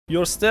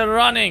You're still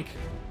running.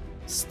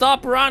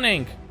 Stop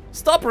running.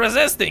 Stop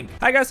resisting.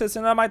 Hi guys, it's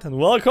Neodyinamite and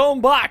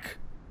welcome back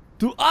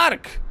to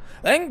Ark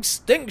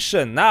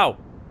Extinction. Now,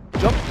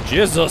 jump.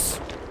 Jesus.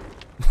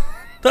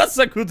 That's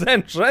a good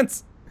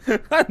entrance.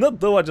 I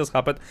don't know what just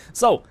happened.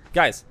 So,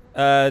 guys,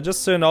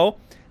 just so you know,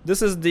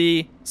 this is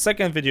the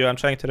second video I'm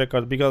trying to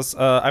record because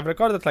I've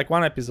recorded like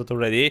one episode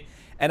already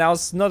and I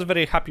was not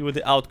very happy with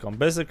the outcome.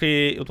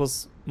 Basically, it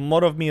was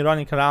more of me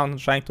running around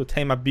trying to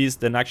tame a beast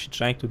than actually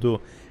trying to do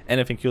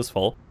anything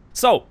useful.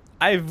 So,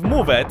 I've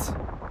moved it.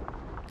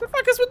 What the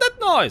fuck is with that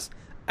noise?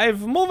 I've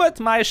moved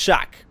my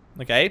shack,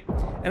 okay?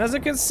 And as you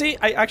can see,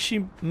 I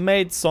actually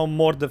made some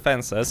more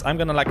defenses. I'm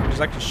gonna just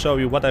actually show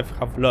you what I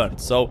have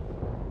learned. So,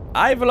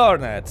 I've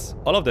learned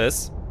all of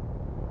this.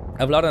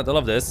 I wanted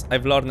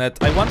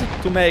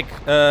to make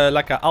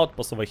like an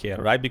outpost over here,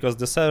 right? Because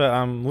the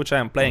server which I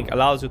am playing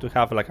allows you to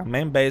have like a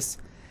main base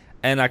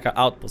and like an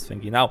outpost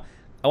thingy. Now,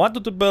 I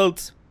wanted to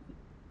build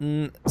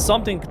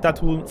something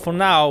that will, for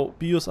now,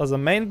 be used as a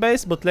main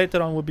base, but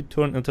later on will be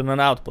turned into an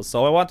outpost.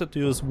 So I wanted to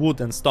use wood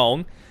and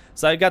stone.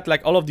 So I got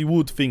like all of the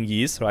wood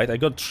thingies, right? I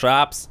got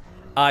traps.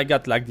 I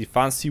got like the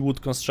fancy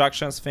wood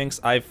constructions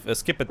things. I've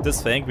skipped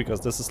this thing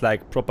because this is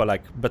like proper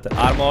like better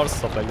armor,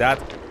 stuff like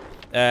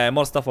that.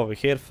 More stuff over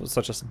here,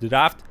 such as the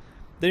raft.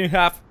 Then you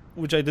have,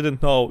 which I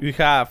didn't know, you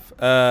have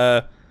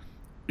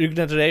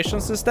regeneration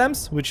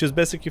systems, which is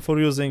basically for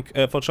using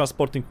for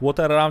transporting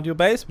water around your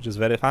base, which is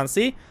very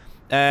fancy.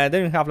 Then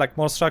you have like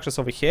more structures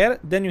over here.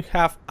 Then you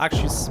have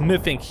actually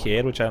smithing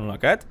here, which I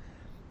unlocked.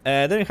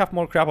 Then you have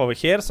more crap over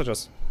here, such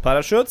as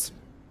parachutes.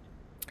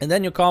 And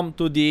then you come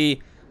to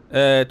the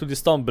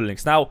stone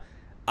buildings. Now,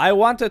 I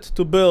wanted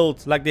to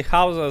build like the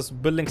houses,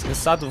 buildings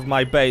inside of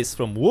my base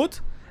from wood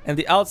and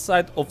the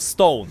outside of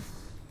stone.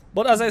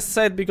 But as I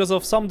said, because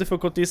of some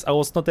difficulties, I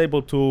was not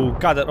able to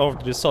gather all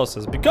the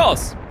resources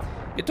because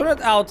it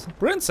turned out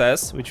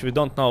Princess, which we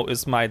don't know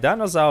is my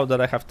dinosaur that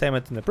I have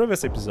tamed in the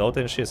previous episode,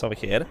 and she is over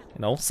here, you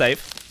know,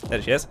 safe.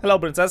 There she is. Hello,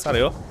 Princess, how are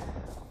you?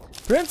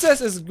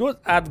 Princess is good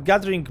at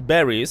gathering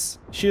berries.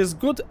 She is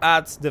good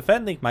at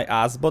defending my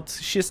ass, but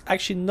she's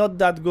actually not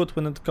that good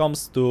when it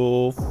comes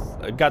to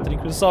gathering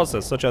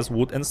resources, such as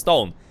wood and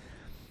stone.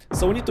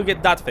 So we need to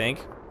get that thing.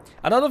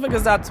 Another thing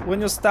is that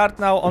when you start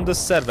now on this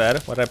server,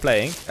 where I'm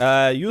playing,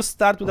 you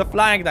start with a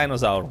flying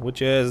dinosaur,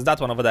 which is that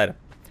one over there.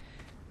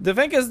 The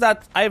thing is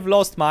that I've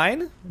lost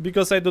mine,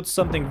 because I did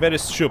something very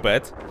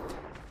stupid.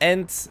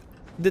 And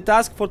the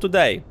task for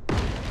today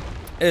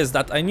is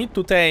that I need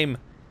to tame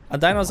a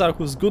dinosaur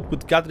who's good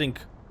with gathering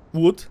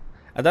wood,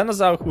 a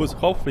dinosaur who's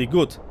hopefully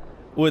good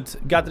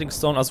with gathering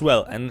stone as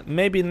well. And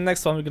maybe in the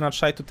next one we're gonna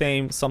try to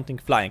tame something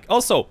flying.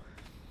 Also,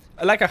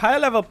 like a higher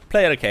level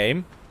player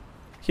came,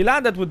 he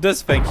landed with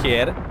this thing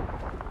here,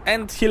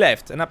 and he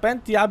left. And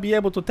apparently I'll be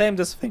able to tame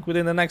this thing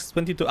within the next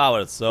 22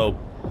 hours, so...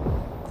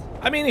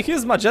 I mean,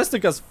 he's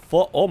majestic as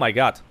fuck. Oh my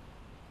god.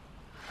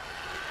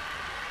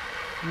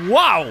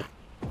 Wow!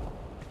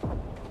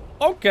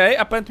 Okay,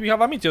 apparently we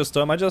have a meteor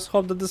storm. I just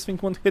hope that this thing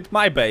won't hit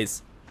my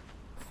base.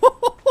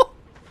 Oh,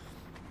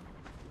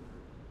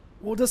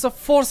 there's a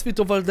force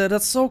field over there.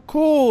 That's so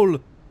cool.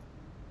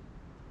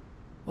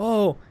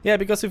 Oh, yeah,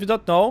 because if you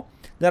don't know,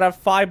 there are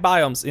 5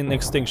 biomes in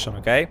Extinction,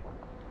 okay?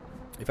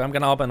 If I'm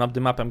gonna open up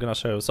the map, I'm gonna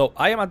show you. So,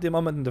 I am at the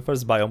moment in the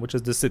first biome, which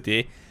is the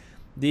city.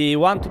 The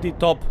one to the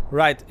top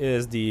right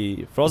is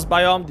the frost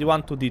biome. The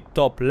one to the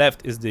top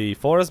left is the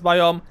forest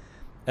biome.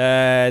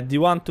 The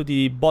one to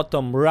the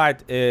bottom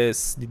right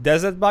is the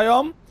desert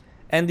biome.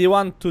 And the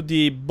one to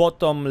the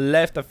bottom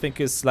left, I think,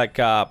 is like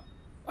a...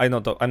 I'm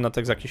not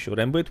exactly sure.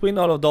 And between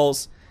all of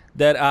those,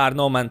 there are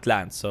no man's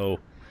land. So,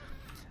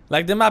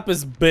 like, the map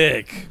is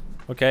big.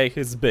 Okay,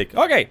 it's big.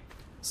 Okay,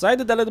 so I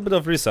did a little bit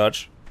of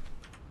research.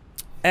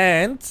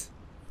 And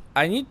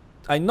I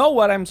know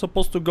where I'm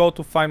supposed to go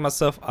to find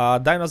myself a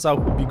dinosaur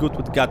who would be good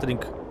with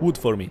gathering wood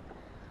for me.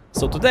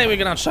 So today we're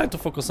gonna try to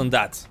focus on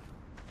that.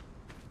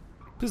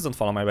 Please don't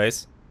follow my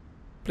base.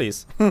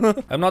 Please.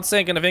 I'm not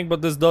saying anything,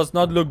 but this does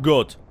not look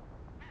good.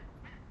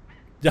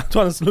 That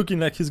one is looking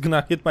like he's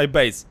gonna hit my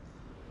base.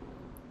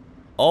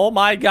 Oh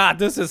my god,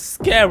 this is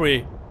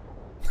scary.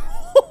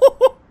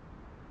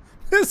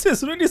 This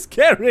is really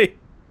scary.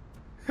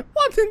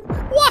 What in...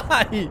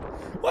 Why?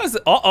 What is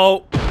it?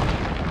 Uh-oh.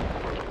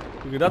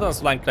 Okay, that one's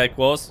flying like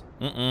close.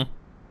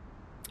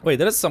 Wait,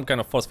 there is some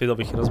kind of force field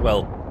over here as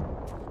well.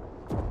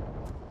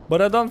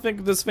 But I don't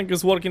think this thing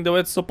is working the way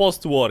it's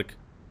supposed to work.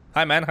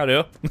 Hi man, how are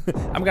you?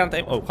 I'm gonna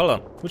tame... Oh, hold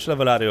on. Which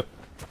level are you?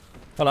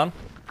 Hold on.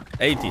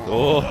 80.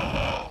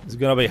 Oh, it's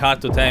gonna be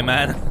hard to tame,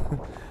 man.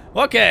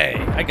 Okay,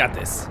 I got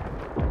this.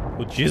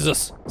 Oh,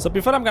 Jesus. So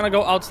before I'm gonna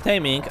go out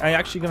taming, I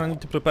actually gonna need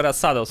to prepare a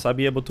saddle so I'll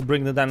be able to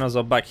bring the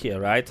dinosaur back here,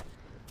 right?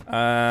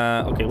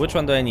 Okay, which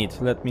one do I need?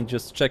 Let me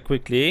just check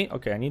quickly.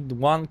 Okay, I need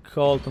one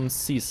called on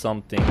see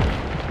something.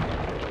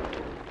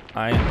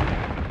 I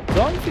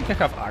don't think I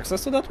have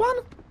access to that one.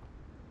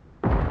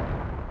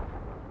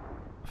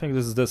 I think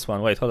this is this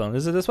one. Wait, hold on.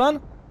 Is it this one?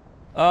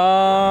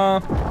 Yeah,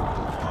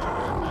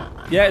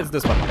 it's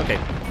this one. Okay.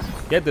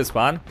 Get this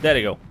one. There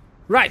you go.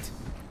 Right.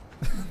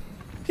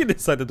 He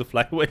decided to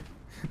fly away.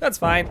 That's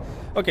fine.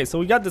 Okay, so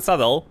we got the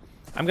saddle.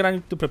 I'm gonna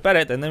need to prepare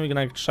it, and then we're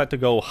gonna try to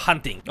go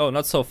hunting. Oh,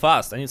 not so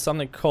fast. I need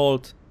something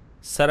called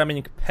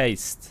ceramic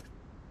paste.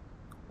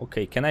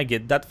 Okay, can I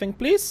get that thing,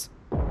 please?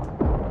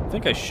 I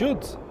think I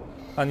should.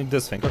 I need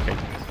this thing. Okay,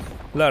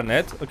 learn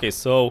it. Okay,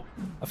 so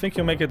I think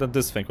you make it on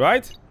this thing,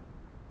 right?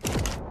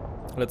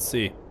 Let's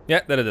see.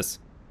 Yeah, there it is.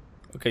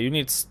 Okay, you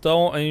need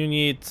stone, and you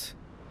need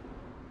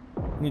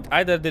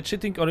either the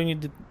cheating or you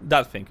need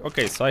that thing.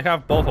 Okay, so I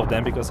have both of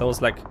them because I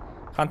was like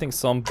hunting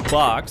some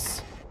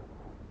bugs.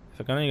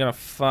 If I'm only gonna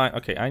find...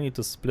 Okay, I need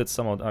to split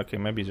some of... Okay,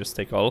 maybe just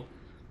take all.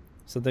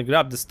 So then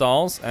grab the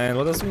stones, and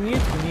what else we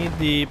need? We need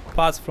the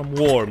parts from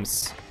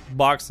worms,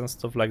 bugs and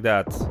stuff like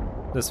that.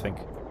 This thing.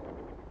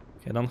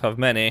 Okay, I don't have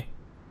many.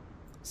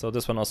 So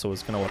this one also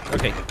is gonna work.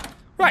 Okay,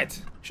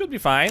 right. Should be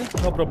fine.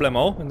 No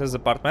problemo in this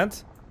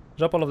apartment.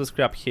 Drop all of this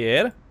crap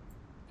here.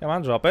 Come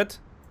on, drop it.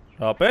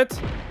 Drop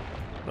it.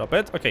 Drop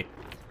it. Okay.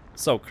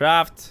 So,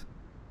 craft.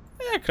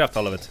 Yeah, craft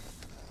all of it.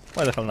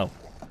 Why the hell no?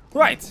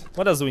 Right.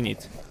 What else do we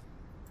need?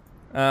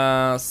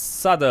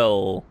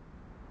 Saddle.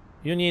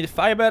 You need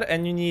fiber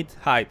and you need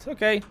height.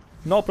 Okay.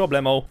 No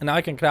problemo. And now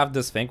I can craft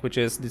this thing, which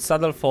is the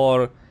saddle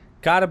for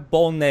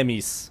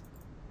carbonemis.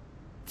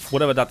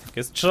 Whatever that thing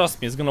is.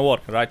 Trust me, it's gonna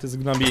work, right? It's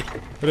gonna be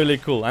really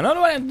cool. I don't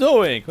know what I'm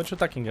doing. What you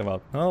talking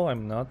about? No,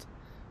 I'm not.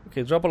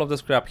 Okay, drop all of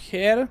this crap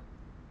here.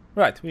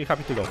 Right, we're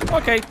happy to go.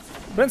 Okay,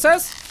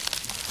 princess.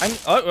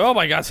 Oh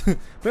my god.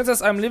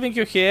 Princess, I'm leaving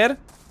you here.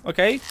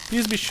 Okay,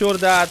 please be sure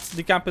that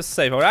the camp is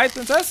safe. Alright,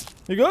 princess?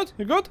 You good?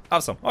 You good?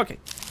 Awesome. Okay.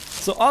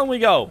 So on we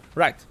go.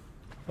 Right.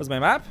 Where's my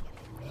map?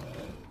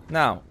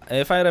 Now,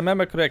 if I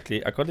remember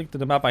correctly, according to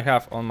the map I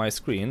have on my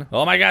screen.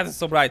 Oh my god, it's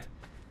so bright.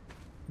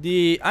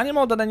 The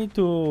animal that I need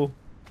to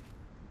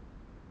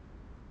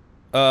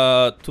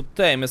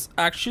tame is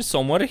actually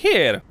somewhere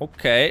here.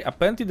 Okay,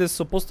 apparently there's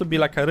supposed to be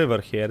like a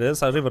river here.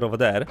 There's a river over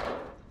there.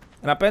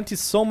 And apparently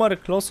somewhere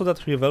close to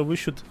that river we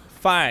should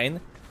find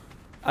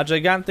a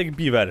gigantic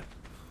beaver.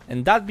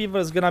 And that beaver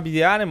is gonna be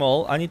the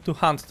animal I need to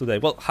hunt today.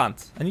 Well,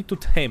 hunt. I need to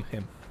tame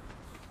him.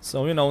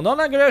 So, you know,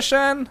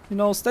 non-aggression, you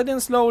know, steady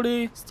and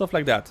slowly, stuff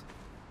like that.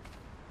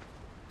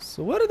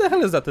 So where the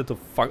hell is that little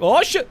fuck?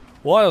 Oh shit!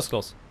 Whoa, that was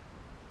close.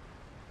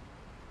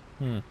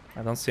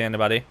 I don't see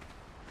anybody.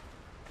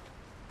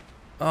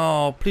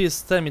 Oh,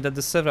 please tell me that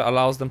the server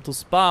allows them to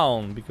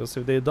spawn, because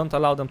if they don't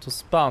allow them to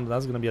spawn,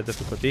 that's gonna be a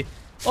difficulty.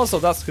 Also,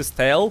 that's his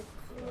tail.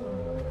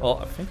 Oh,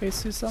 I think I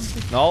see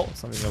something. No,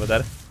 something over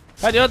there.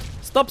 Hey, dude,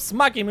 stop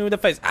smacking me with the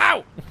face.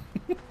 Ow!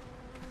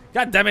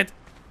 God damn it.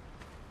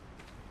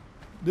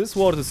 This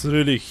word is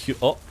really huge.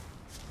 Oh.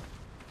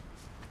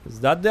 Is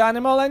that the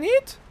animal I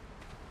need?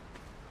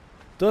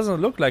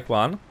 Doesn't look like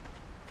one.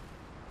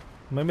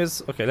 Maybe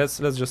it's... Okay, let's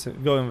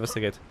just go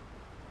investigate.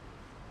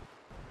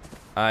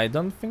 I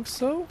don't think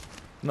so.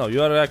 No,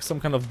 you are like some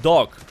kind of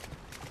dog.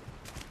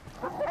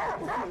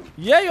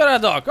 Yeah, you're a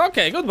dog.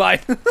 Okay, goodbye.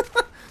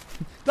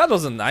 That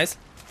wasn't nice.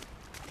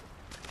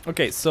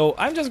 Okay, so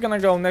I'm just gonna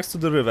go next to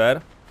the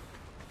river.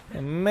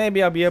 And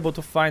maybe I'll be able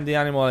to find the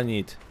animal I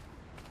need.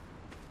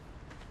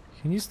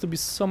 He needs to be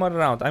somewhere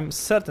around. I'm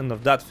certain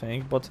of that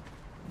thing, but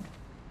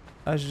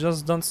I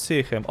just don't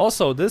see him.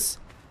 Also, this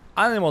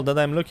animal that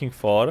I'm looking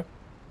for,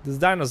 this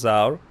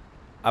dinosaur,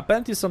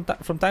 apparently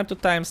from time to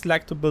time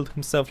likes to build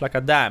himself like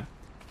a dam.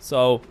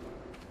 So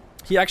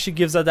he actually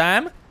gives a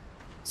dam.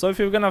 So if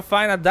you're gonna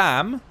find a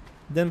dam,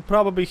 then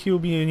probably he'll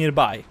be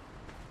nearby.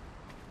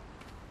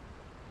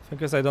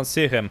 Because I don't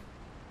see him.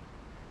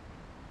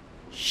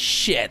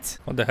 Shit!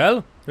 What the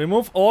hell?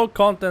 Remove all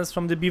contents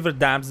from the beaver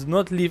dams. Do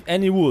not leave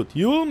any wood.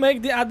 You'll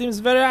make the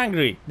admins very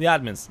angry. The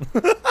admins.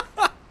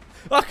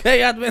 Okay,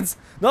 admins.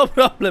 No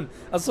problem.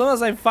 As soon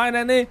as I find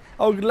any,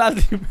 I'll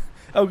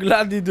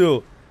gladly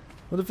do.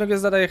 What the thing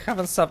is that I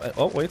haven't stopped.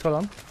 Oh, wait, hold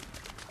on.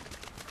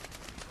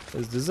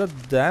 Is this a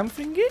dam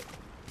thingy?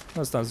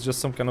 No, it's not. It's just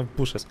some kind of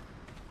bushes.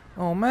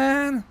 Oh,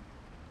 man.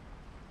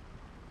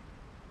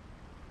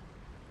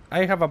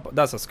 I have a...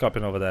 That's a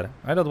scorpion over there.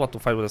 I don't want to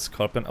fight with a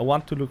scorpion. I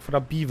want to look for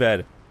a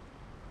beaver.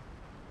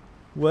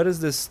 Where is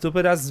this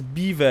stupid ass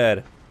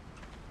beaver?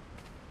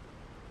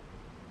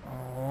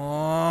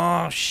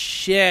 Oh,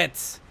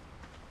 shit.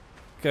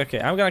 Okay,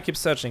 I'm gonna keep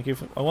searching.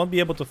 If I won't be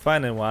able to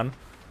find anyone,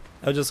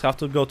 I'll just have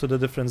to go to the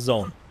different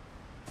zone.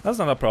 That's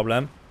not a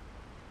problem.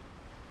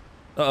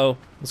 Uh-oh.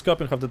 The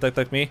scorpion have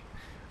detected me.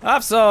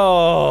 Have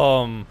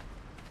some!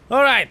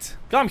 Alright,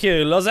 come here,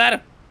 you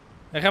loser.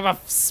 I have a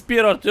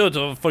spear or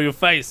two for your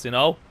face, you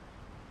know.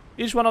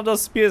 Each one of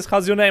those spears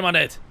has your name on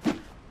it.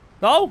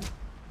 No?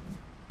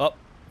 Oh,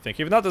 I think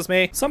you've noticed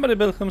me. Somebody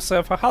built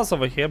himself a house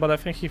over here, but I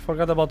think he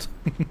forgot about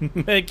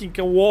making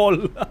a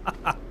wall.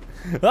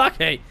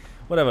 Okay,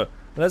 whatever.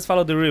 Let's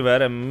follow the river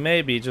and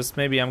maybe, just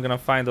maybe, I'm gonna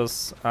find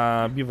those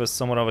beavers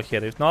somewhere over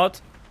here. If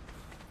not,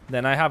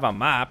 then I have a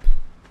map.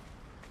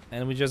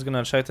 And we're just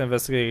gonna try to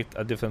investigate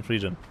a different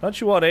region. Don't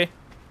you worry.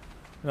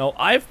 No,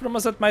 I've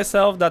promised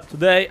myself that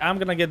today I'm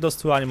gonna get those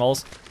two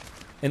animals.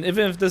 And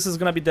even if this is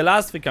gonna be the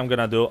last thing I'm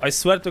gonna do, I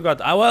swear to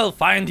God, I will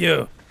find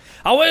you.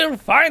 I will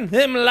find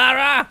him,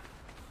 Lara.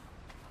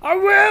 I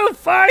will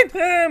find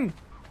him.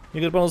 You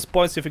get bonus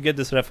points if you get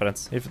this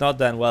reference. If not,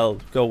 then, well,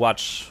 go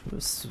watch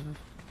this.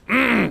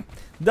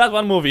 That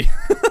one movie.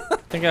 I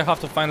think I have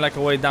to find like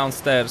a way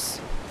downstairs.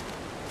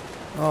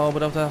 Oh,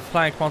 but the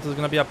flying mount is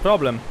gonna be a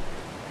problem.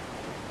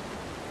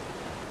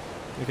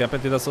 Okay,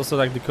 apparently that's also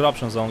like the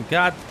corruption zone.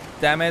 God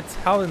damn it.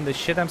 How in the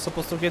shit I'm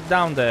supposed to get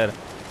down there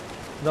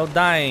without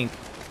dying?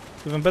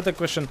 Even better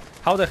question,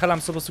 how the hell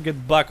I'm supposed to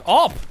get back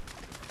up?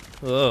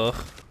 Ugh.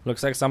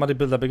 Looks like somebody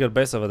built a bigger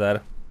base over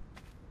there.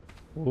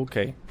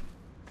 Okay.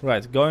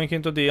 Right, going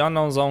into the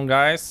unknown zone,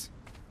 guys.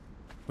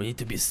 We need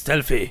to be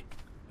stealthy.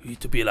 We need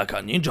to be like a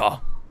ninja.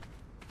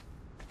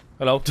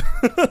 Hello.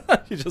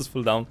 He just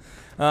fell down.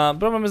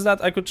 Problem is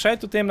that I could try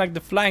to tame like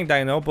the flying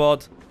dino,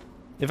 but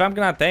if I'm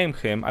gonna tame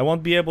him, I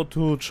won't be able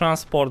to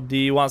transport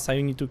the ones I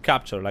need to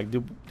capture, like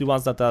the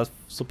ones that are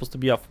supposed to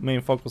be a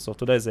main focus of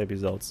today's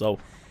episode. So,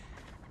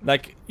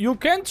 like, you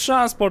can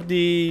transport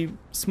the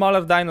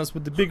smaller dinos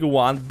with the bigger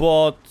one,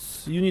 but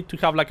you need to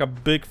have like a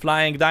big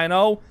flying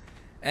dino.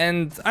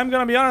 And I'm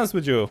gonna be honest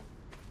with you,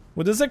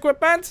 with this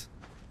equipment,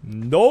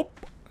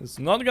 nope, it's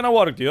not gonna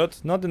work, dude.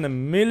 Not in a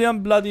million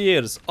bloody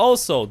years.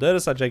 Also, there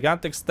is a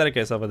gigantic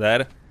staircase over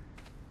there,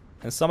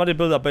 and somebody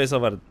built a base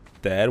over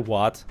there.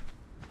 What?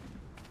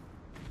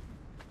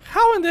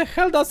 How in the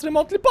hell that's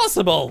remotely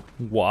possible?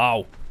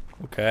 Wow.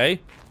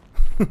 Okay.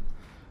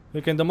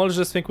 We can demolish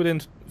this thing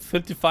within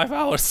 55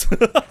 hours.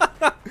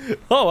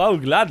 Oh, wow,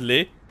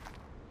 gladly.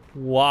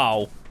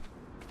 Wow.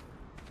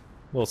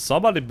 Well,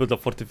 somebody built the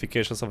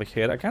fortifications over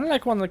here. I kind of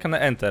like one that can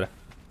enter.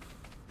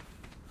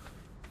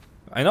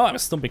 I know I'm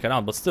stumping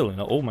around, but still, you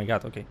know. Oh my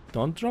god, okay.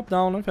 Don't drop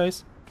down on my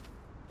face.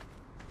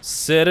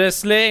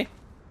 Seriously?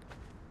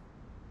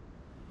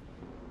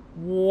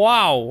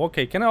 Wow,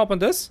 okay. Can I open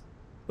this?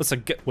 It's a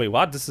gate. Wait,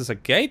 what? This is a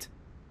gate?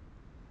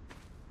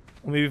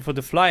 Or maybe for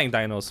the flying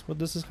dinos. But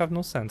this is have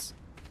no sense.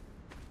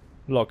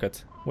 Lock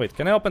it. Wait,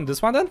 can I open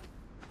this one then?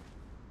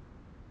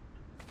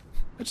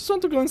 I just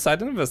want to go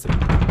inside and investigate.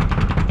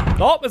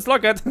 Oh, it's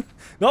locked.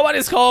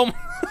 Nobody's home.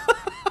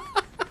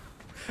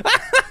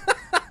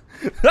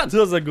 That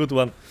was a good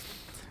one.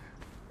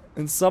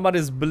 And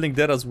somebody's building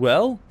there as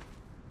well.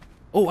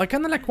 Oh, I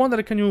kind of like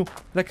wonder, can you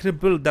like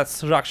rebuild that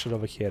structure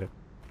over here?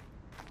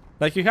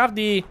 Like you have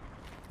the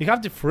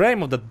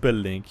frame of that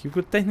building. You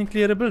could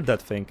technically rebuild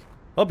that thing.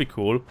 That'd be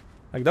cool.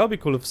 Like that would be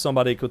cool if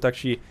somebody could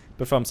actually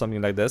perform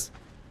something like this.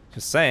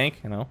 Just saying,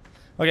 you know.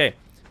 Okay,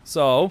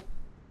 so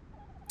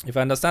if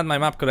I understand my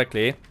map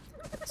correctly,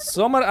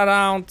 somewhere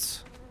around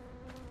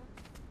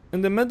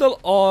in the middle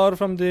or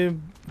from the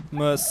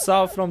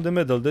south from the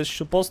middle, there's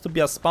supposed to be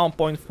a spawn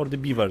point for the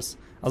beavers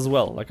as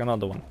well, like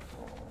another one.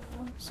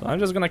 So I'm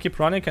just gonna keep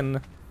running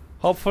and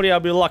hopefully I'll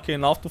be lucky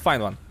enough to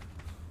find one.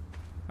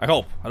 I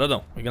hope. I don't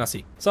know. We're gonna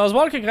see. So I was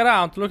walking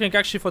around looking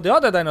actually for the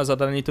other dinos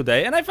that I need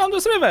today, and I found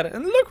this river.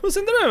 And look who's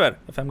in the river.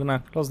 If I'm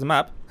gonna close the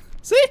map.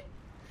 See?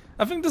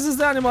 I think this is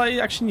the animal I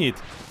actually need.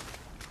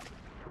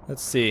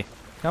 Let's see.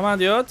 Come on,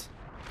 dude.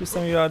 Please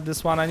tell me you are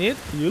this one I need.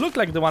 You look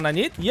like the one I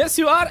need. Yes,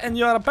 you are, and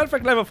you are a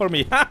perfect level for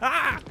me.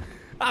 Haha!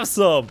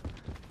 Awesome.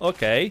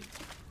 Okay.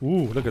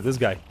 Ooh, look at this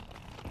guy.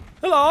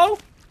 Hello.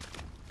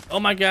 Oh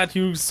my god,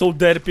 you're so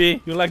derpy.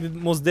 You're like the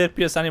most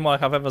derpiest animal I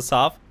have ever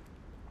saw.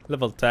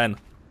 Level 10.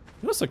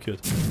 You're so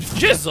cute.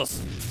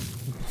 Jesus!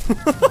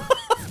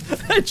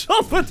 I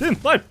jumped in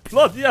my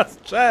bloody ass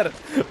chair.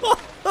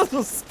 Oh, that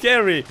was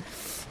scary.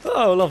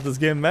 Oh, I love this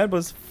game, man. But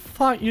it's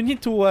fun. You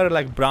need to wear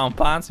like brown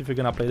pants if you're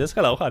gonna play this.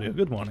 Hello, how are you?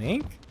 Good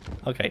morning.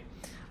 Okay.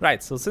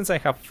 Right, so since I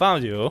have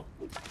found you,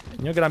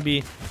 you're gonna be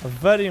a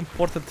very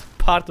important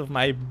part of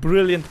my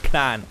brilliant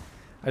plan.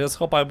 I just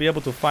hope I'll be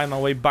able to find my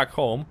way back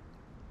home.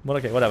 But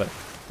okay, whatever.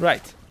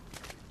 Right.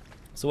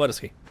 So where is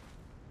he?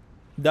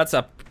 That's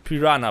a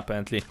piranha,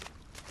 apparently.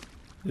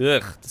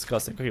 Ugh,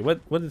 disgusting. Okay,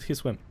 where did he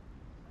swim?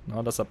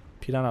 No, that's a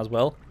piranha as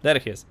well. There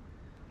he is.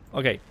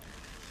 Okay.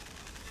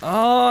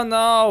 Oh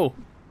no!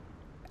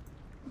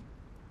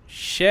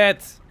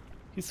 Shit!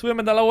 He's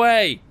swimming all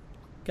away!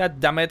 God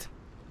damn it!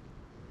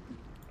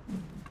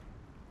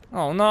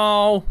 Oh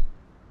no!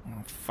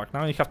 Oh fuck,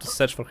 now you have to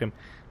search for him.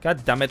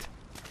 God damn it.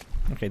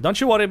 Okay,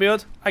 don't you worry,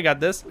 dude. I got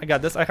this. I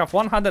got this. I have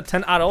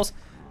 110 arrows.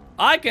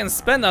 I can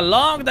spend a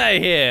long day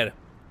here.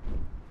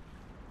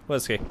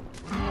 Where's he?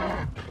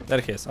 There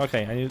he is.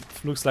 Okay, and it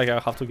looks like I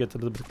have to get a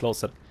little bit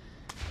closer.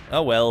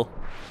 Oh well.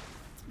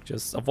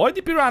 Just avoid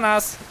the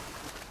piranhas.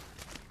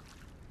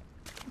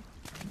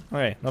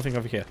 Okay, nothing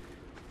over here.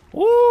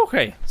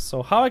 Okay,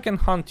 so how I can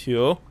hunt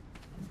you?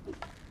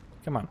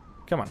 Come on,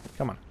 come on,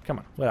 come on, come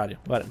on. Where are you?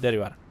 Where? There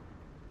you are.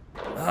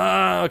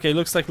 Ah, okay,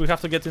 looks like we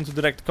have to get into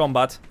direct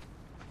combat.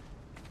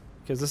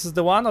 Okay, this is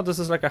the one, or this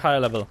is like a higher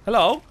level?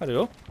 Hello, how are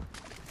you?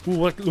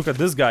 Ooh, look at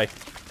this guy.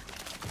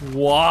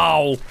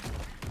 Wow.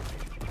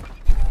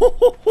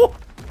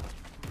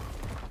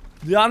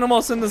 The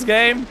animals in this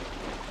game,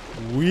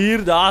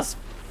 weird as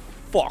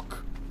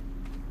fuck.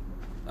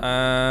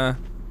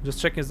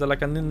 Just checking, is there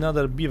like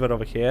another beaver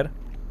over here?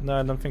 No,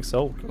 I don't think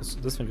so, because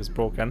this thing is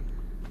broken.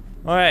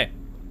 Okay.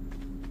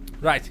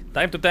 Right,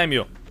 time to tame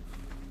you.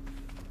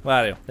 Where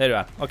are you? There you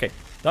are. Okay.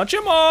 Don't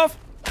you move!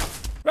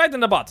 Right in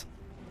the butt.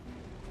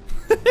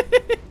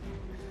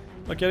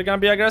 Okay, you're gonna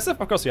be aggressive?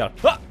 Of course you are.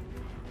 Ah!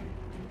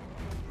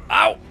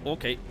 Ow!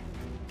 Okay.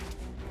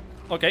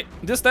 Okay,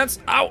 distance.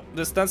 Ow!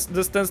 Distance,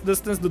 distance,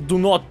 distance. Do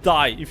not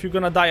die. If you're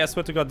gonna die, I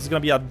swear to God, it's gonna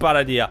be a bad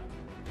idea.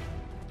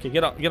 Okay,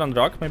 get on the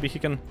rock. Maybe he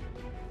can...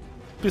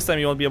 This time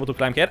you won't be able to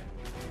climb here.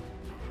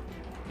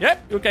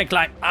 Yep, you can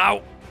climb.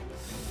 Ow!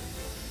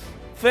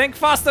 Think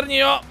faster,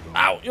 Neo!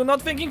 Ow! You're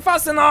not thinking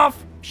fast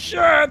enough!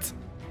 Shit!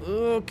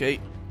 Okay.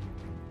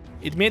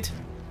 Eat meat.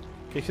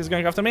 Okay, he's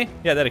going after me.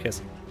 Yeah, there he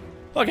is.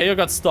 Okay, you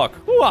got stuck.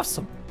 Ooh,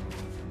 awesome.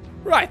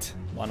 Right.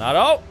 One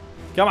arrow.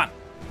 Come on.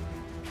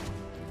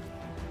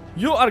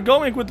 You are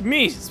going with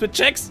me, sweet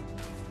chicks.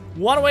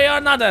 One way or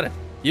another.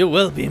 You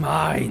will be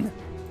mine.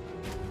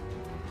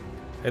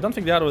 I don't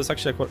think the arrow is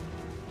actually a...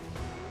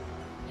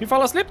 He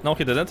fell asleep? No,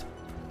 he didn't.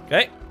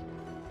 Okay.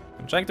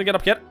 I'm trying to get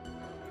up here.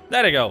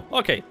 There you go.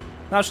 Okay.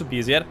 Now should be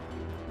easier.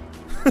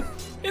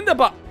 In the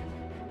butt.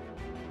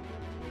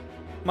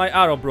 My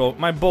arrow broke.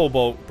 My bow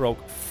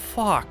broke.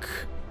 Fuck.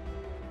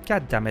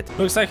 God damn it.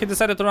 Looks like he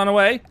decided to run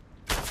away.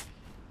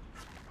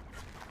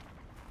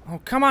 Oh,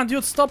 come on,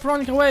 dude. Stop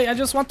running away. I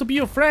just want to be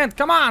your friend.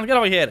 Come on, get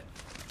over here.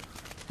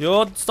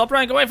 Dude, stop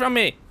running away from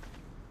me.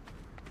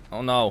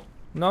 Oh, no.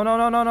 No, no,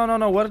 no, no, no, no,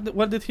 no.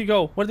 Where did he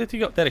go? Where did he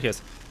go? There he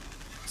is.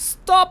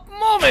 Stop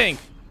moving.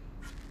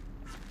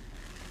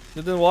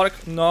 Didn't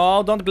work.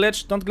 No, don't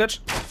glitch. Don't glitch.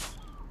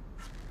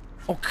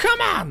 Oh,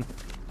 come on.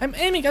 I'm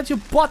aiming at your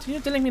butt.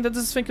 You're telling me that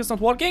this thing is not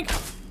working?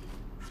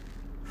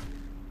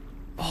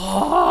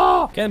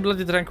 Oh! Can't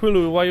bloody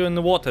tranquil while you're in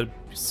the water,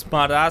 you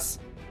smartass.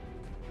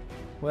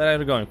 Where are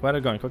you going? Where are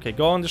you going? Okay,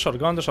 go on the shore.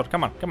 Go on the shore.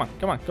 Come on, come on,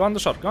 come on. Go on the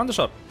shore. Go on the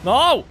shore.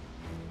 No!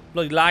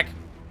 Bloody lag.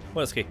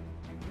 Where is he?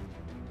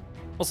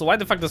 Also, why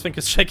the fuck this thing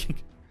is shaking?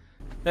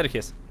 There he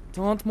is.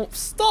 Don't move.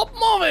 Stop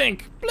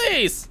moving!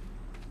 Please!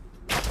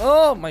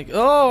 Oh my...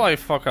 Oh, I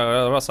fuck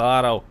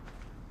Rosaro.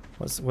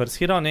 Where's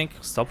he running?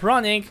 Stop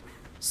running!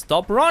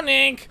 Stop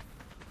running!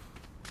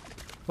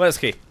 Where's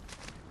he?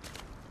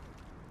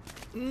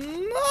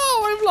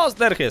 No, I've lost.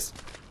 There he is.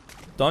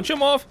 Don't you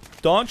move.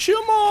 Don't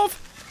you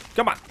move.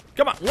 Come on.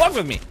 Come on. Walk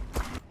with me.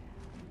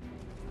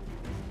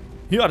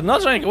 You are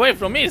not running away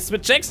from me,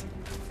 sweet chicks.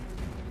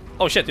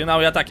 Oh shit, you now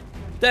we attack.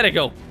 There you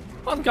go.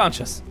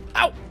 Unconscious.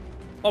 Ow.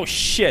 Oh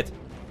shit.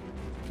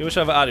 Okay,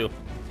 whichever are you?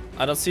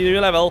 I don't see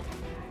your level.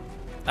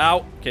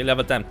 Ow. Okay,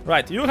 level 10.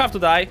 Right, you have to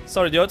die.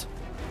 Sorry, dude.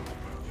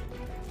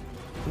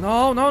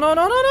 No, no, no,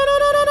 no, no, no,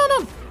 no, no, no,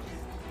 no.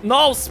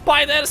 No,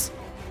 spiders.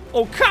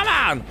 Oh, come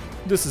on.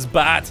 This is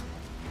bad.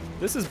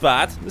 This is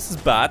bad. This is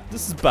bad.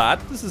 This is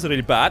bad. This is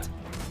really bad.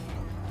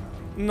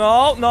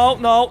 No, no,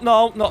 no,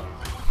 no, no.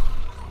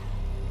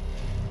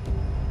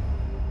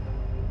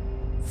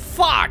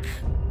 Fuck.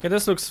 Okay,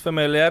 this looks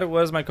familiar.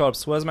 Where's my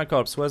corpse? Where's my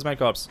corpse? Where's my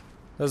corpse?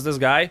 There's this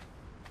guy.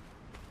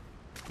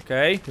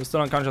 Okay, you're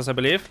still unconscious, I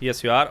believe.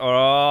 Yes, you are.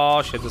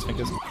 Oh, shit, this thing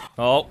is...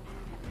 Oh.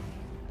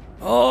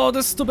 Oh,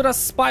 this stupid ass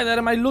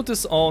spider. My loot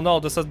is... Oh, no,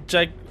 there's a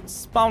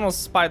spawn of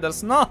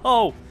spiders.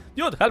 No.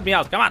 Dude, help me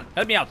out. Come on,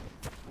 help me out.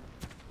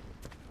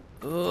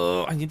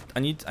 I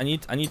need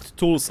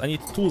tools. I need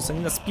tools. I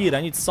need a spear.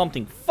 I need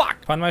something.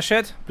 Fuck. Find my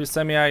shit. Please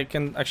tell me I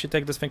can actually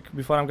take this thing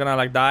before I'm gonna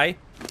like die.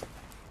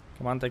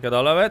 Come on, take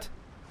all of it.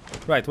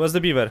 Right, where's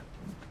the beaver?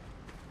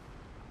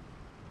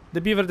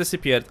 The beaver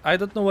disappeared. I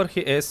don't know where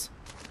he is.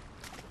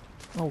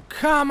 Oh,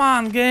 come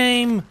on,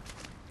 game.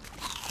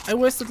 I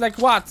wasted like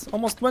what?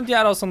 Almost 20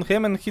 arrows on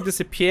him and he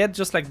disappeared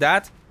just like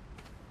that.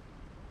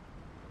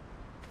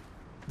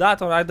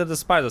 That or either the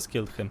spiders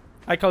killed him.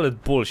 I call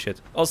it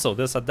bullshit. Also,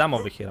 there's a dam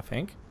over here, I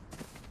think.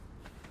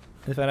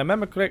 If I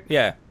remember correctly,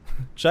 yeah.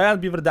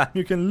 Giant beaver dam.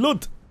 You can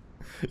loot.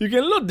 You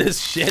can loot this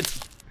shit.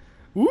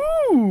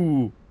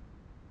 Ooh.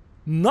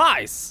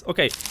 Nice.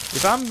 Okay,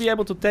 if I'm be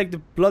able to take the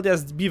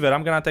bloodiest beaver,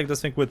 I'm gonna take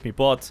this thing with me.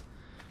 But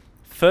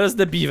first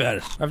the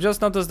beaver. I've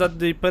just noticed that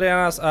the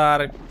piranhas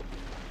are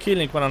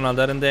killing one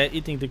another and they're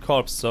eating the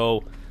corpse.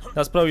 So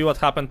that's probably what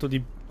happened to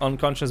the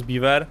unconscious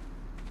beaver.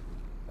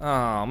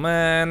 Oh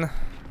man.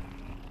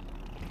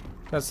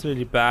 That's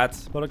really bad.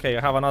 But okay,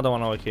 I have another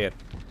one over here.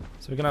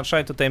 So we're gonna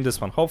try to tame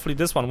this one. Hopefully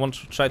this one won't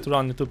try to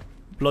run into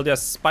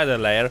bloodiest spider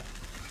lair.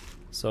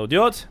 So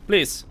dude,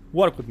 please,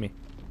 work with me.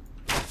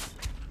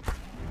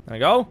 There we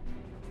go.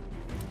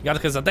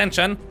 Got his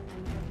attention.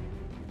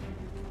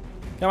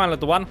 Come on,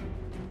 little one.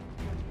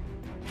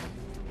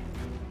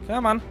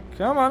 Come on,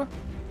 come on.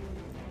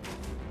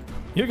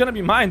 You're gonna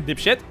be mine,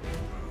 dipshit.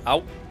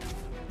 Ow.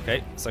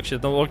 Okay, it's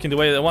actually not working the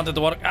way I wanted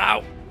to work.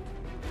 Ow.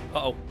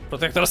 Uh-oh,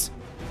 protectors.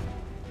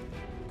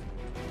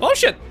 Oh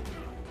shit!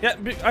 Yeah,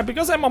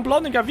 because I'm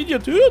uploading a video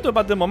to YouTube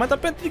at the moment,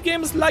 apparently the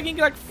game is lagging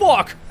like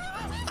fuck.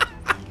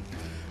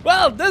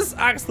 Well, this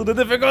adds to the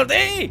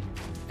difficulty.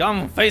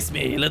 Come face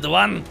me, little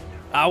one.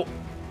 Ow.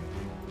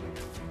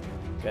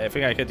 Okay, I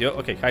think I hit you.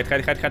 Okay, hide.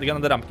 Get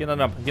on the ramp. Get on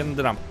the ramp. Get on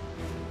the ramp.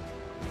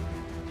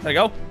 There you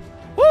go.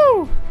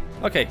 Woo!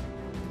 Okay.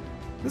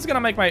 This is gonna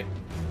make my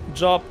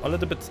job a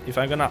little bit if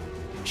I'm gonna...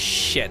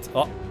 Shit.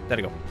 Oh, there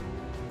you go.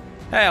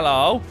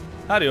 Hello.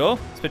 How are you?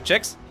 Spit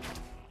chicks.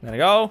 There you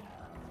go.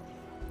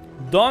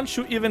 Don't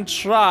you even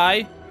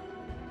try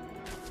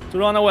to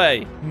run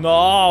away.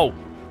 No.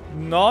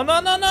 No, no,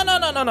 no, no, no,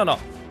 no, no, no, no.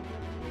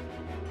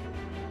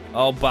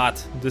 Oh, bad.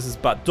 This is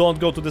bad. Don't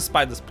go to the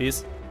spiders,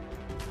 please.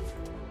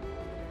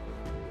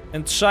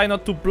 And try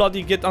not to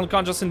bloody get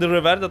unconscious in the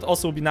river. That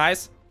also would be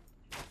nice.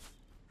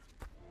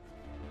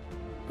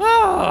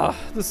 Ah,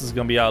 this is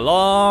gonna be a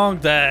long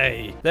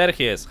day. There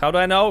he is. How do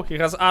I know? He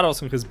has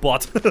arrows in his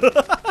butt.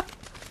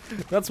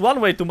 That's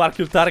one way to mark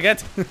your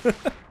target.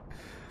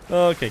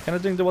 Okay, can I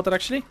drink the water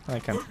actually? I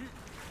can't.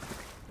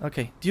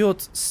 Okay,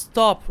 dude,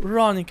 stop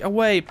running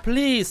away,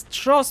 please.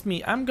 Trust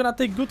me, I'm gonna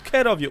take good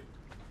care of you.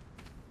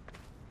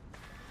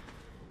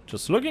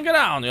 Just looking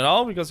around, you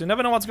know, because you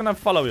never know what's gonna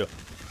follow you.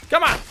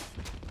 Come on.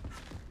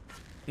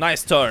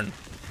 Nice turn.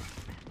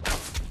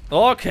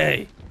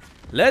 Okay,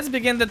 let's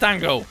begin the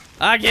tango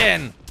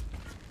again.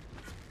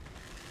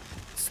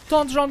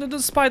 Don't run into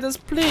the spiders,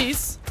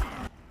 please.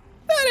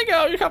 There you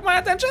go, you have my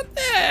attention.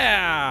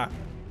 Yeah.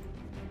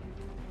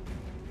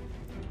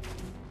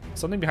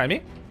 Something behind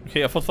me?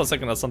 Okay, I thought for a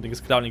second that something is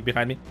crawling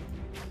behind me.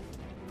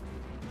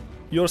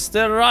 You're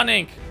still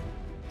running.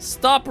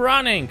 Stop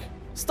running.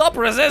 Stop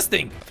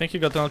resisting. I think he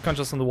got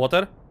unconscious in the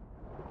water.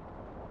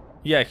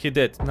 Yeah, he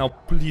did. Now,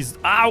 please.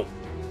 Ow!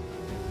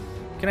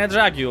 Can I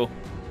drag you?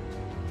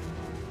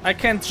 I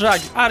can't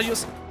drag. Are you?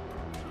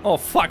 Oh,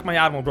 fuck, my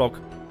armor broke.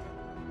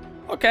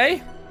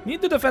 Okay.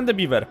 Need to defend the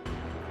beaver.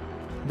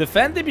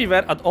 Defend the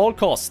beaver at all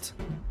cost.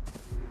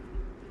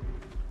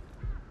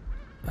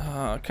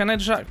 Can I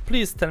drag?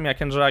 Please tell me I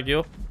can drag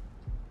you.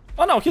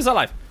 Oh no, he's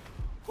alive.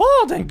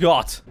 Oh, thank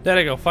God. There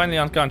you go, finally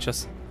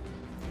unconscious.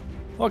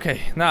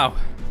 Okay, now.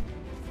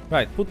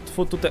 Right, put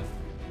foot to the...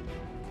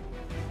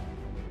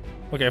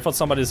 Okay, I thought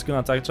somebody's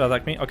gonna try to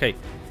attack me. Okay.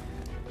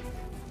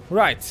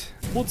 Right,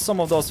 put some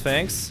of those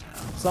things.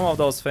 Some of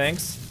those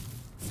things.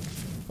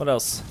 What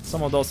else?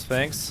 Some of those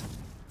things.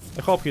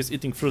 I hope he's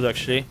eating fruit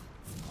actually.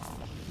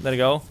 There you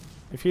go.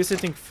 If he's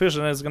eating fish,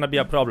 then it's gonna be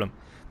a problem.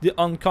 The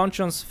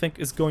unconscious thing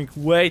is going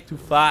way too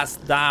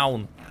fast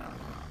down.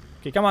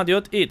 Okay, come on,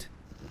 dude, eat.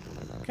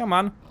 Come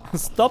on.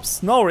 Stop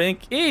snoring,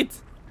 eat.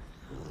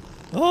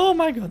 Oh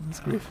my goodness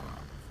grief.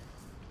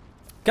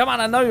 Come on,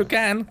 I know you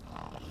can.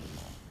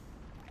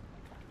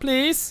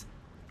 Please.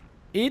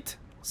 Eat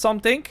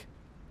something.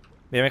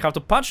 Maybe I have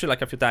to punch you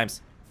like a few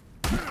times.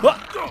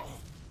 Ah!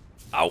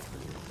 Ow.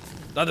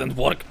 That didn't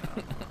work.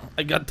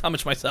 I got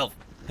damaged myself.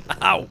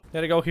 Ow.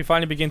 There you go, he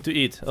finally began to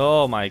eat.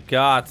 Oh my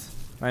God.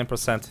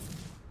 9%.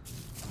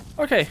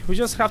 Okay, we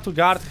just have to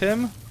guard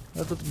him a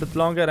little bit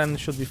longer and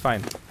should be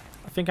fine.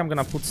 I think I'm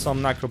gonna put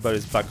some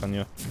necroberries back on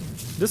you.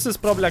 This is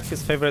probably like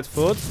his favorite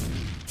food.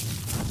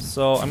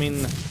 So, I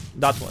mean,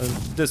 that one,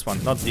 this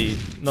one, not the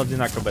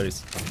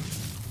necroberries.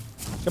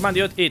 Come on,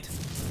 dude, eat.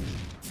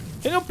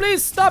 Can you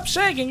please stop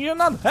shaking? You're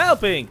not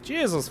helping.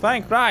 Jesus,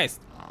 thank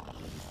Christ.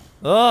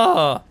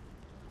 Oh,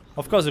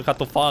 of course you had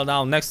to fall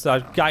down next to a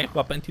guy who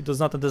apparently does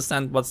not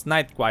understand what's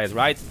night quiet,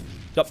 right?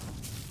 Yup.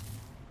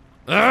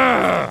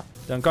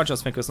 The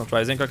unconscious thing is not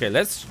rising. Okay,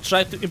 let's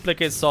try to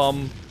implicate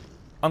some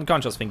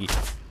unconscious thingy.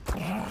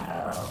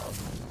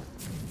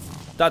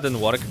 That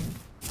didn't work.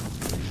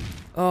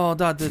 Oh,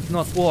 that did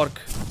not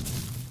work.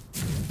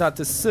 That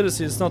is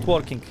seriously is not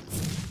working.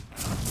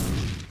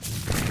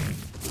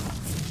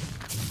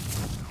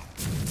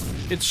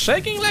 It's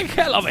shaking like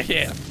hell over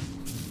here.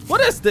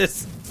 What is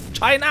this?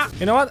 China?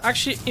 You know what?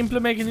 Actually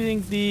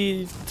implementing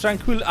the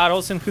tranquil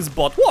arrows in his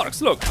butt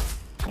works. Look.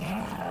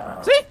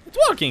 See? It's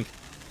working.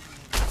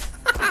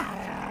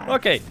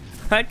 Okay,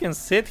 I can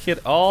sit here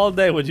all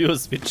day with you,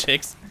 sweet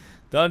chicks.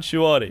 Don't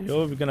you worry,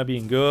 you're gonna be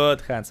in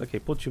good hands. Okay,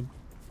 put you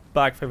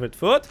back, favorite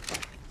food.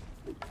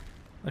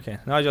 Okay,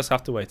 now I just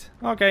have to wait.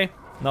 Okay,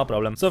 no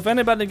problem. So if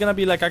anybody gonna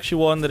be like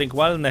actually wondering,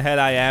 well, in the hell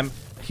I am,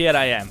 here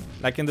I am,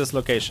 like in this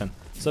location.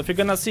 So if you're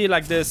gonna see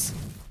like this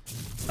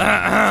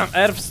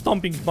earth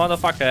stomping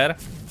motherfucker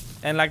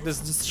and like this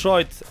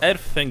destroyed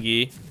earth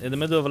thingy in the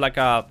middle of like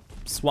a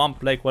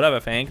swamp, lake, whatever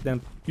thing,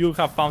 then you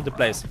have found the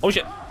place. Oh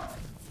shit!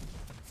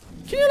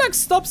 Can you like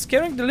stop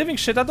scaring the living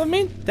shit out of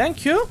me?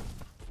 Thank you.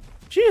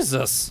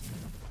 Jesus.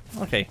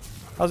 Okay,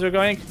 how's it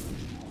going?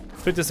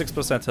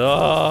 56%.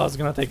 Oh, it's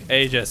gonna take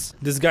ages.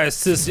 This guy is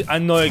seriously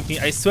annoying me.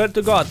 I swear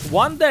to God,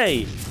 one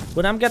day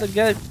when I'm gonna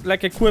get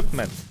like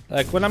equipment,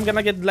 like when I'm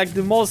gonna get like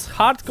the most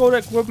hardcore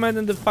equipment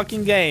in the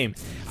fucking game,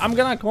 I'm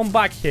gonna come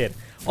back here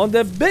on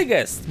the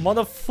biggest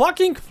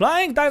motherfucking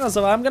flying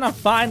dinosaur I'm gonna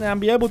find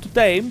and be able to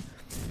tame.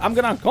 I'm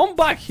gonna come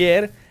back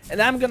here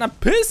and I'm gonna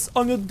piss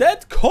on your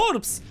dead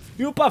corpse.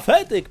 You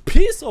pathetic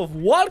piece of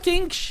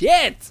walking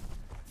shit.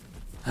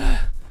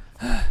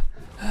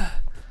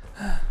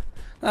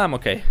 I'm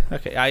okay.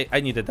 Okay, I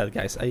needed that,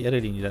 guys. I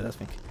really needed that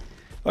thing.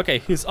 Okay,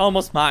 he's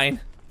almost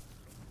mine.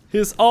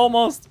 He's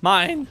almost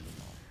mine.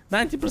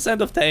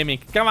 90% of taming.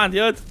 Come on,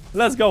 dude.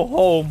 Let's go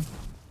home.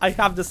 I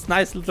have this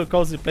nice little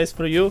cozy place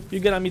for you.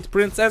 You're gonna meet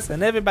Princess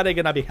and everybody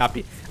gonna be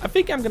happy. I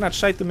think I'm gonna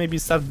try to maybe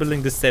start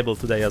building this table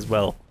today as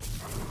well.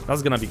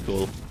 That's gonna be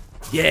cool.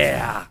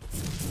 Yeah!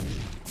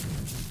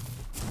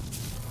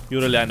 You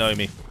really annoy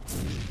me.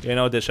 You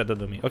know this shit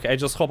out of me. Okay, I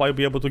just hope I'll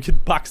be able to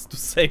get back to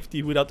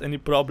safety without any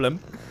problem.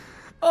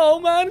 Oh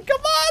man,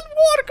 come on,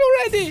 work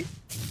already!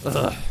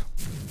 Ugh.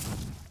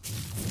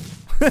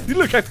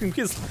 Look at him,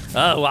 he's...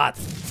 Oh, what?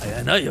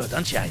 I know you,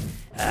 don't you?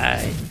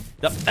 Hey.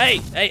 No, hey,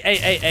 hey, hey,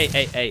 hey, hey,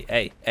 hey, hey,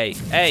 hey, hey,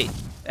 hey,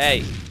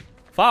 hey.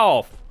 Far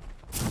off.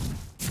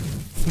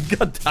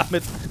 God damn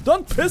it.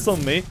 Don't piss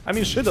on me. I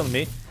mean, shit on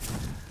me.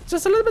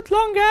 Just a little bit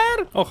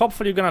longer. Oh,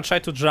 hopefully you're gonna try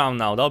to drown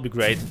now. That'll be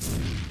great.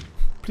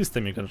 Please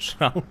tell me you're gonna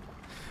drown.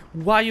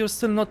 Why you're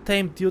still not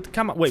tamed, dude?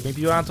 Come on. Wait,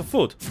 maybe you're out of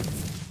food.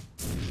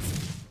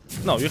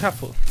 No, you have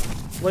food.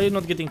 Why are you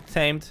not getting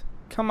tamed?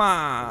 Come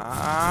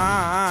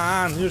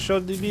on. You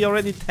should be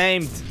already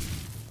tamed.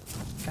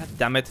 God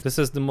damn it. This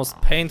is the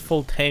most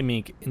painful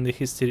taming in the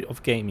history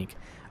of gaming.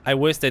 I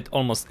wasted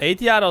almost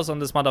 80 arrows on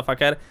this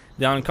motherfucker.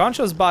 The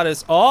unconscious bar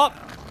is... Oh!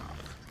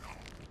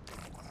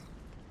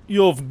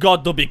 You've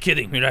got to be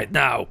kidding me right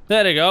now.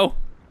 There you go.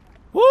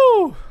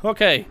 Woo!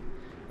 Okay.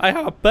 I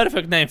have a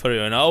perfect name for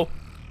you, you know.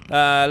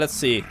 Let's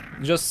see.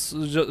 Just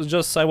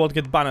I won't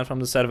get banned from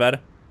the server.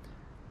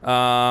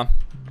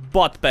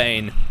 Bot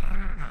pain.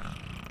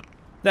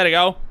 There you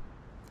go.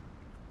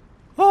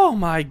 Oh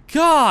my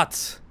god!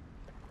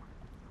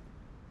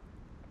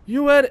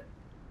 You were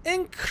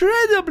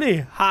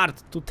incredibly hard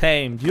to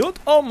tame, dude.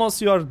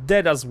 Almost you are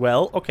dead as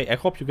well. Okay, I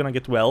hope you're gonna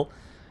get well.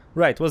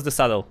 Right, what's the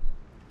saddle?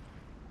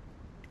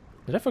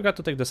 Did I forget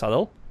to take the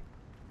saddle?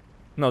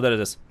 No, there it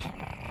is.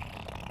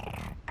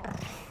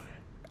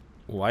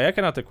 Why I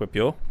cannot equip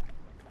you?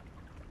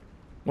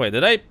 Wait,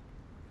 did I?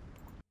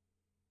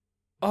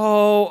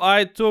 Oh,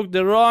 I took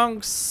the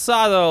wrong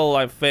saddle,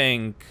 I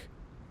think.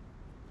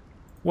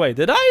 Wait,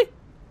 did I?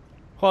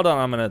 Hold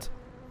on a minute.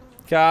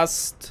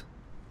 Cast.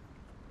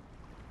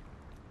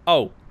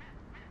 Oh.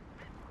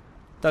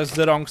 That's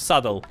the wrong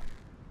saddle.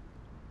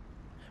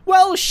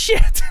 Well,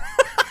 shit!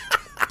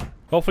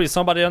 Hopefully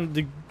somebody on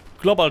the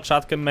global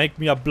chat can make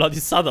me a bloody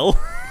saddle.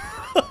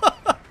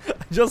 I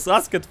just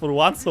asked for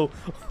one, so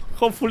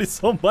hopefully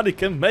somebody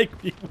can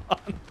make me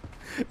one.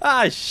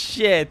 Ah,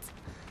 shit.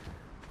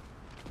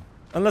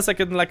 Unless I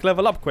can, like,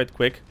 level up quite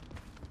quick.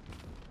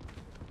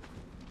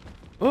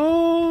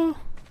 Oh.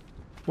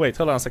 Wait,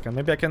 hold on a second.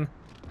 Maybe I can...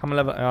 I'm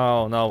level...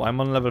 Oh, no.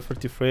 I'm on level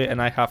 33 and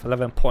I have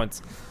 11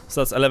 points. So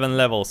that's 11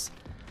 levels.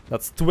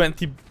 That's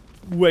 20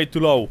 way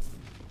too low.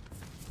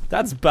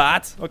 That's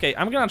bad. Okay,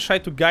 I'm gonna try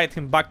to guide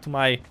him back to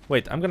my...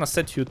 Wait, I'm gonna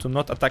set you to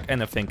not attack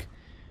anything.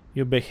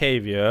 Your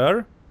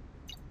behavior.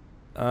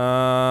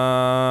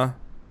 Attack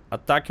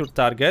your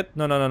target.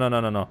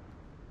 No.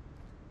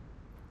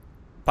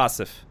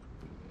 Passive.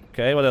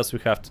 Okay, what else we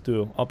have to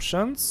do?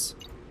 Options.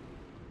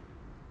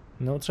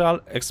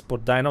 Neutral.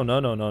 Export dino.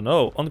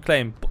 No.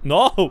 Unclaim.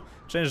 No!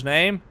 Change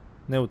name.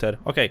 Neuter.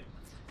 Okay.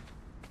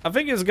 I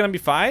think it's gonna be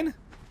fine.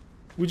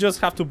 We just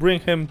have to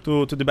bring him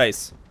to the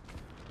base.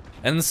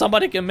 And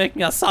somebody can make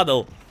me a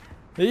saddle.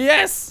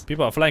 Yes!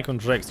 People are flying on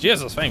drakes.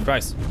 Jesus, thank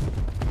Christ.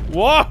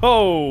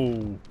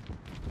 Whoa!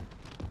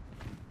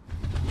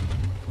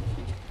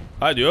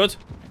 Hi, dude.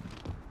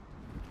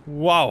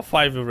 Wow,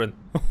 5 even.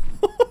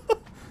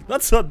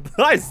 That's a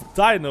nice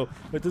dino.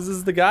 Wait, is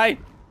this the guy?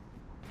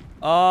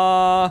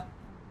 I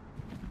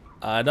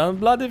don't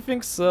bloody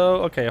think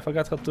so. Okay, I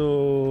forgot how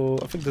to...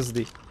 I think this is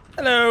the...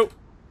 Hello!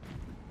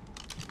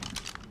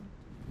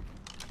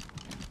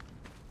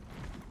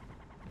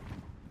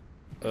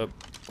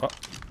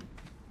 What?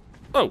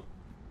 Oh!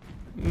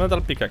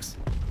 Metal pickaxe.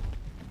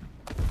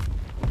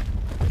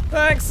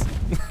 Thanks!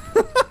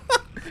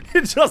 He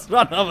just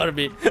ran over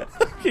me.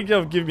 He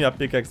can give me a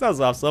pickaxe.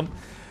 That's awesome.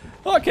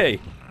 Okay.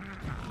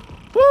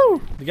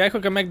 Woo! The guy who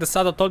can make the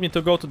saddle told me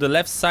to go to the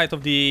left side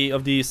of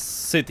the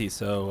city,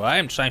 so I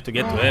am trying to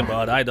get to him,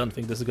 but I don't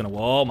think this is gonna...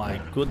 Oh my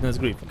goodness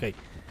grief. Okay.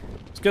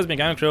 Excuse me,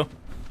 gang crew.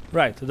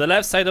 Right, to the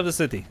left side of the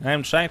city. I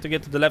am trying to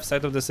get to the left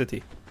side of the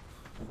city.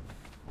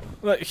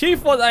 He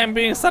thought I am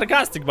being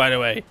sarcastic, by the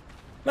way.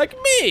 Like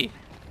me!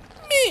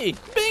 Me!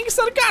 Being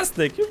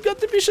sarcastic! You've got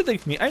to be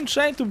shitting me. I'm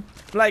trying to,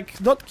 like,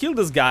 not kill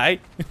this guy.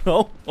 You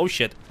know? Oh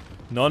shit.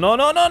 No.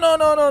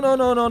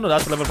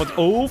 That's level 40.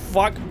 Oh,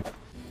 fuck.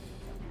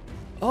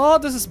 Oh,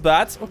 this is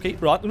bad. Okay,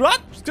 run.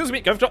 Excuse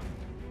me,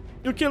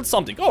 you killed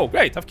something. Oh,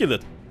 great, I've killed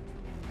it.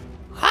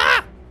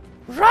 Ha!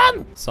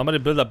 Run! Somebody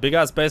built a big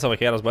ass base over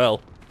here as well.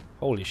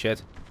 Holy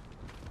shit.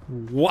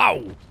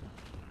 Wow!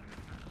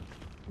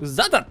 Is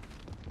that a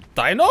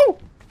dino?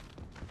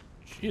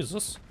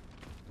 Jesus.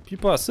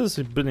 People are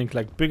seriously building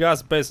like big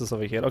ass bases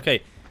over here.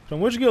 Okay,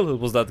 from which guild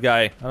was that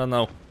guy? I don't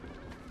know.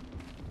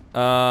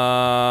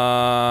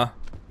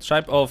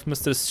 Tribe of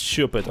Mr.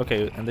 Stupid.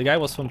 Okay, and the guy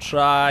was from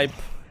tribe...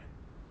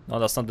 No,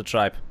 that's not the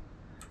tribe.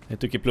 I need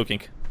to keep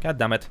looking. God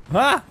damn it.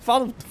 Ah!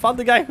 Found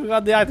the guy who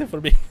got the item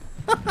for me.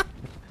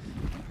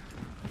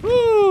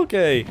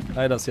 Okay.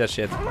 I don't see that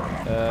shit.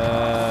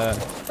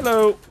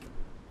 Hello.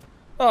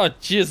 Oh,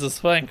 Jesus,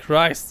 thank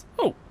Christ.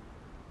 Oh.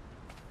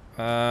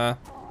 Yeah,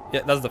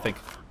 that's the thing.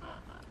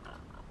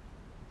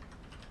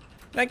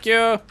 Thank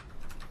you.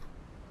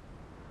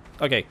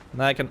 Okay,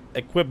 now I can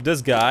equip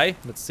this guy.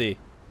 Let's see.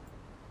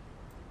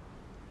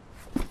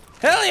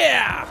 Hell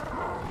yeah!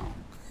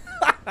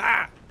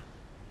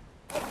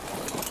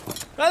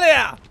 Hell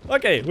yeah!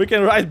 Okay, we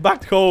can ride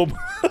back home.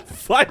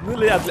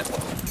 Finally at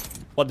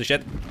last. What the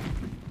shit?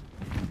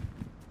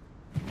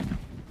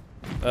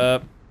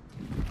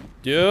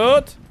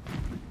 Dude.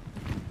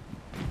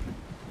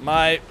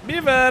 My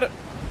beaver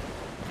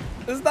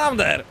is down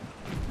there.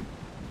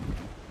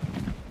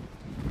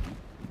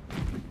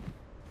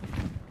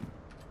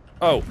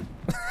 Oh.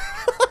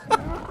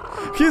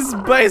 His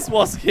base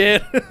was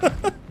here.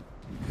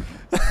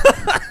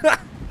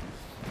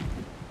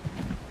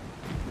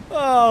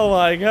 Oh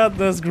my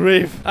goodness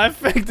grief. I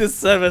think this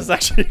server is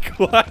actually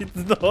quite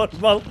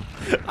normal.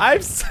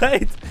 I've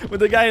said, when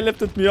the guy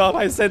lifted me up,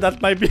 I said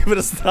that my beaver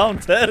is down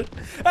there.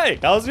 Hey,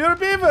 how's your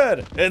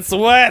beaver? It's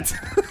wet.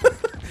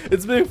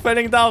 It's been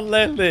falling down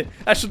lately.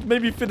 I should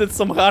maybe fit it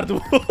some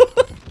hardwood.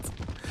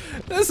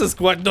 This is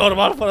quite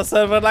normal for a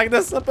server like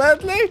this,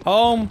 apparently.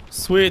 Home,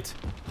 sweet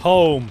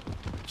home.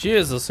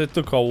 Jesus, it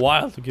took a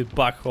while to get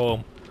back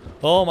home.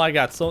 Oh my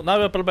god, so now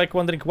you're probably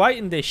wondering why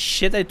in the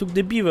shit I took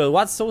the beaver,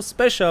 what's so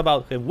special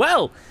about him?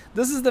 Well,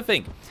 this is the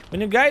thing, when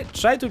you guys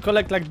try to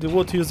collect like the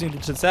wood using the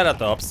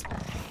triceratops,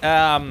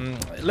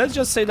 let's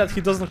just say that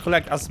he doesn't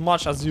collect as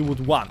much as you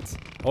would want.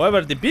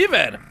 However, the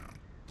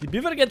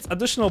beaver gets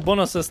additional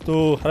bonuses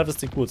to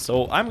harvesting wood,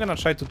 so I'm gonna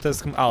try to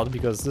test him out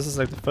because this is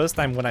like the first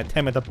time when I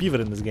tamed a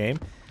beaver in this game.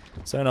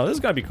 So you know, this is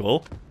gonna be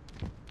cool.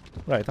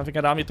 Right, nothing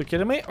around me to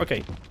kill me?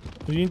 Okay.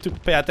 You need to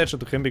pay attention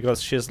to him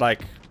because she's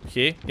like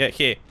here. Yeah,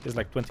 here. He's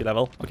like 20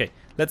 level. Okay,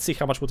 let's see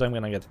how much wood I'm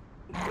gonna get.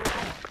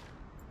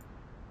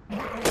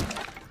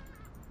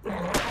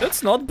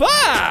 It's not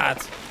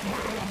bad!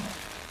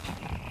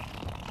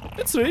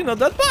 It's really not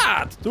that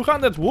bad!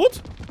 200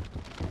 wood?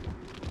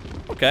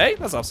 Okay,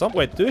 that's awesome.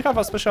 Wait, do you have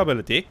a special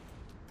ability?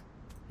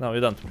 No, you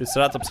don't.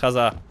 Triceratops has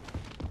a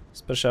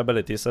special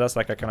ability, so that's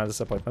like a kind of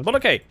disappointment. But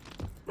okay.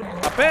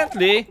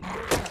 Apparently,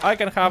 I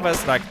can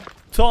harvest like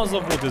tons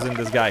of wood using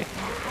this guy.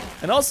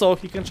 And also,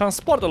 he can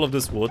transport all of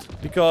this wood,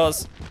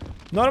 because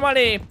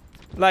normally,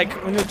 like,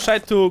 when you try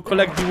to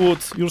collect the wood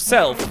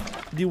yourself,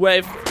 the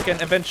wave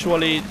can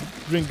eventually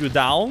bring you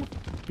down,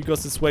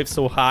 because this wave's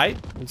so high,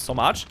 it's so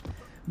much.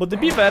 But the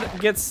beaver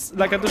gets,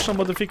 like, additional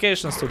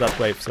modifications to that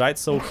wave, right?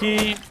 So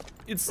it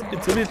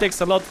really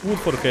takes a lot of wood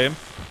for him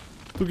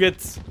to get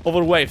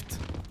overwaved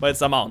by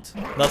its amount.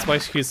 That's why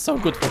he's so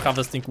good for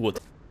harvesting wood.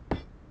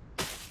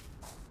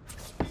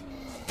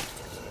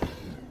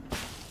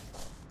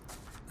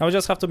 Now we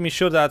just have to be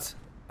sure that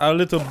our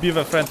little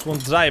beaver friend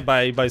won't die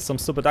by some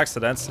stupid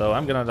accident. So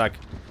I'm gonna like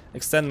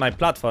extend my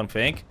platform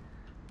thing.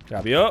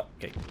 Grab you.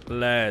 Okay,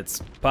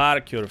 let's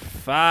park your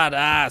fat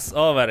ass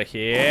over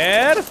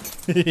here.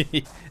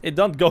 Hey,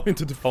 don't go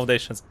into the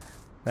foundations.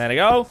 There we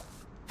go.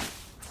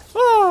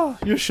 Oh,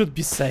 you should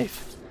be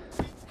safe.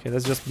 Okay,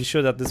 let's just be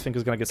sure that this thing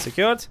is gonna get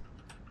secured.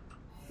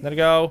 There we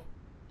go.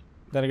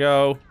 There we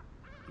go.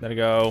 There we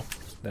go.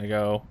 There we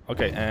go.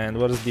 Okay, and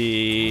what is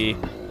the...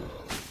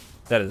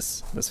 That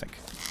is this thing.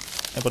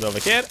 And put it over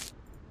here.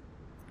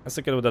 And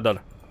secure with the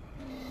door.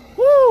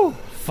 Woo!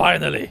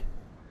 Finally!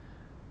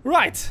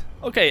 Right.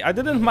 Okay, I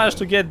didn't manage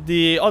to get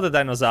the other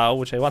dinosaur,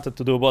 which I wanted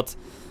to do, but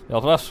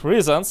of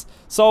reasons.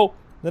 So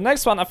the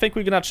next one, I think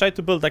we're gonna try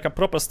to build like a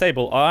proper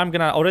stable, or I'm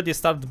gonna already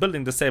start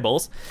building the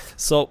stables.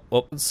 So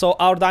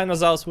our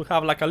dinosaurs will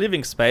have like a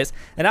living space,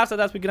 and after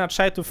that we're gonna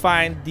try to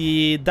find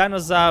the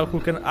dinosaur who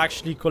can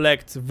actually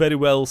collect very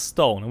well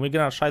stone, and we're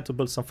gonna try to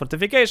build some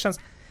fortifications.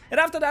 And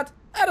after that,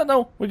 I don't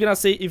know, we're gonna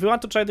see. If you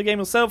want to try the game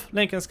yourself,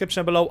 link in the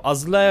description below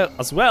as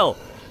well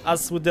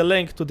as with the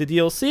link to the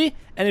DLC.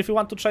 And if you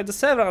want to try the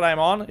server I'm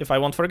on, if I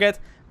won't forget,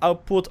 I'll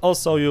put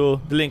also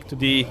the link to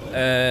the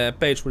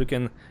page where you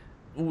can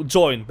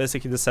join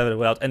basically the server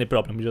without any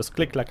problem. You just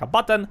click like a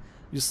button,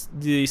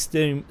 the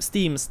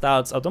Steam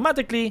starts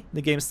automatically,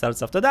 the game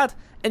starts after that,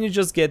 and you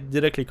just get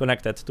directly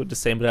connected to the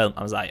same realm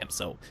as I am.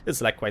 So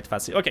it's like quite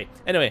fancy. Okay,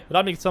 anyway,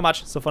 rambling so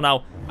much, so for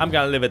now I'm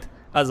gonna leave it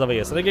as over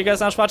here. So thank you guys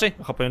so much for watching.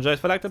 I hope you enjoyed.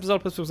 If you liked the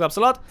episode, please subscribe a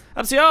lot.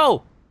 I'll see you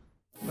all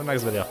in the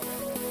next video.